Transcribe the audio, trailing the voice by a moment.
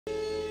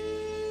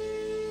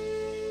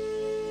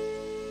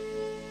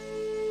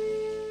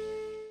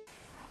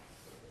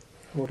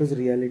What is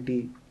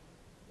reality?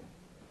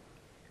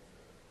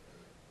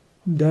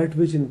 That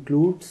which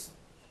includes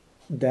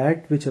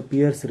that which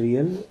appears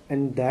real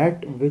and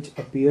that which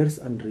appears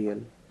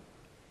unreal.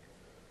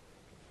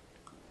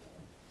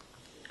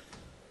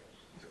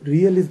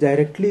 Real is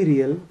directly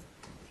real,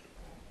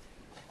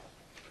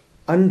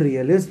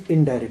 unreal is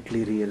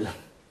indirectly real.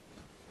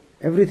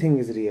 Everything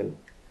is real.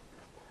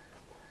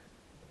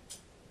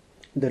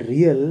 The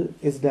real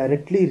is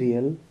directly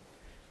real,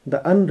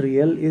 the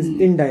unreal is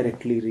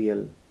indirectly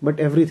real, but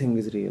everything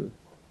is real.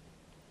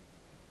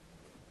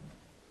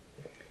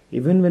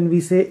 Even when we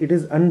say it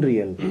is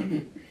unreal,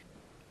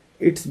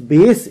 its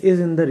base is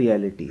in the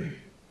reality.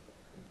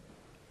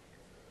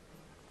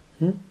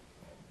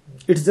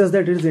 It's just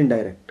that it is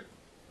indirect.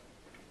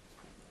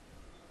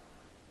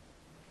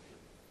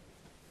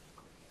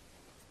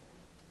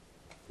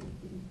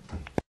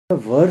 The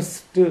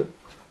worst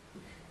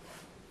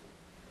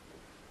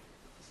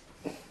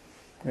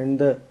and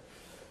the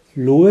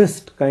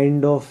lowest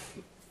kind of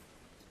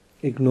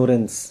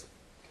ignorance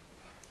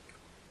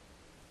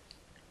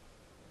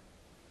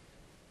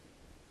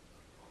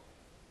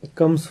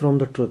comes from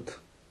the truth.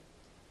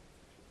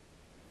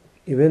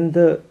 Even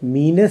the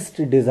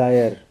meanest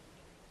desire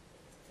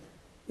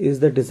is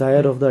the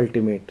desire of the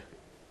ultimate.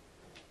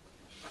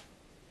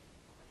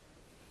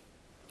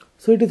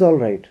 So it is all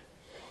right.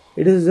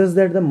 It is just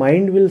that the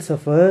mind will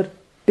suffer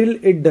till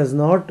it does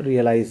not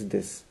realize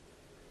this.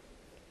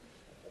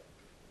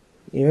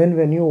 Even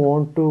when you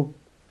want to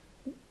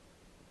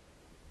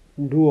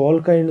do all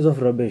kinds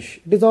of rubbish,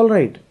 it is all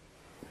right.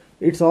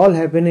 It's all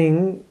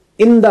happening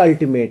in the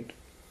ultimate.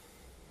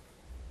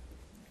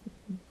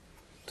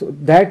 So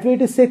that way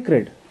it is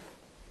sacred.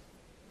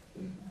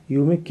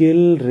 You may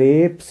kill,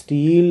 rape,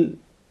 steal,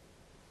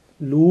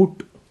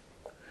 loot.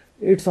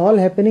 It's all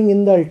happening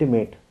in the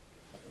ultimate.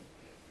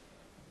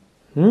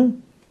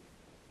 And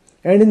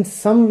in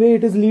some way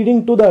it is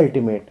leading to the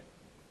ultimate.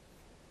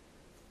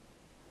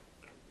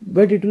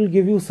 But it will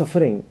give you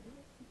suffering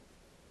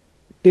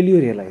till you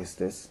realize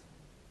this.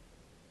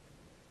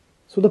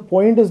 So the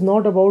point is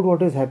not about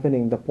what is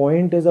happening. The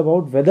point is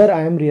about whether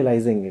I am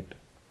realizing it.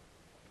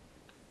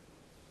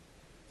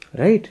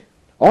 Right?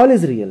 All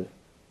is real.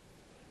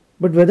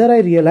 But whether I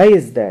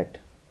realize that,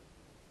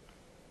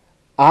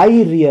 I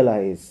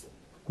realize,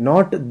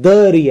 not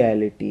the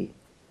reality.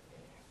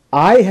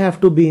 I have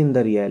to be in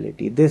the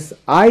reality. This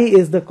I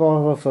is the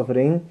cause of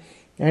suffering,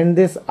 and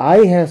this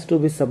I has to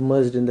be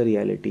submerged in the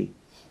reality.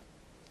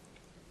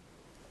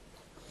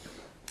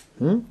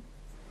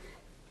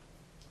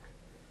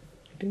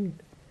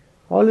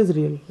 All is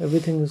real.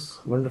 Everything is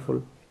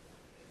wonderful.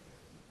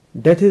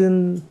 Death is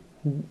in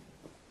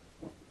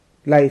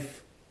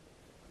life.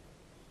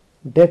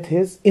 Death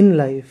is in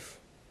life.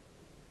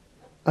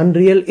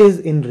 Unreal is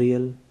in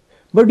real.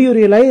 But do you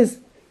realize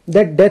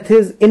that death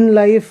is in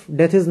life?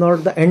 Death is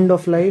not the end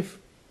of life.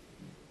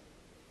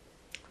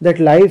 That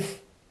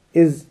life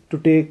is, to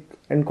take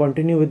and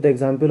continue with the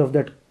example of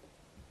that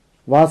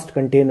vast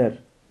container,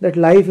 that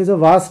life is a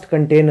vast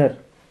container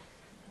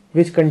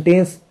which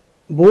contains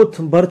both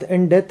birth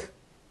and death.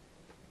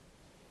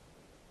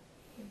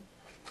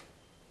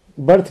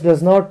 Birth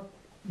does not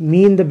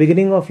mean the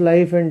beginning of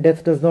life and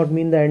death does not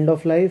mean the end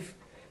of life.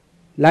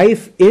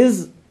 Life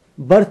is,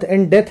 birth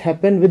and death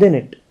happen within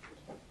it.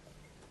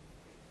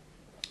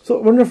 So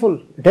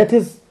wonderful. Death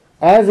is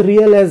as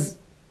real as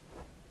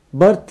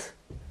birth,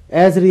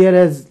 as real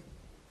as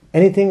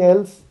anything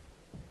else.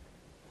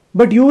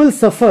 But you will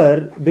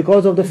suffer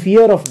because of the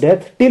fear of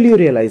death till you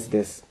realize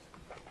this.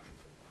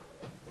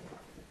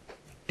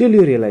 Till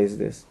you realize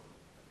this.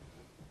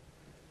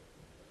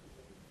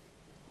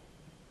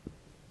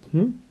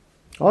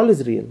 All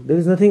is real. There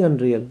is nothing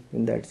unreal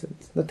in that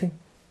sense. Nothing.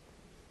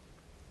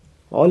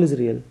 All is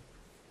real.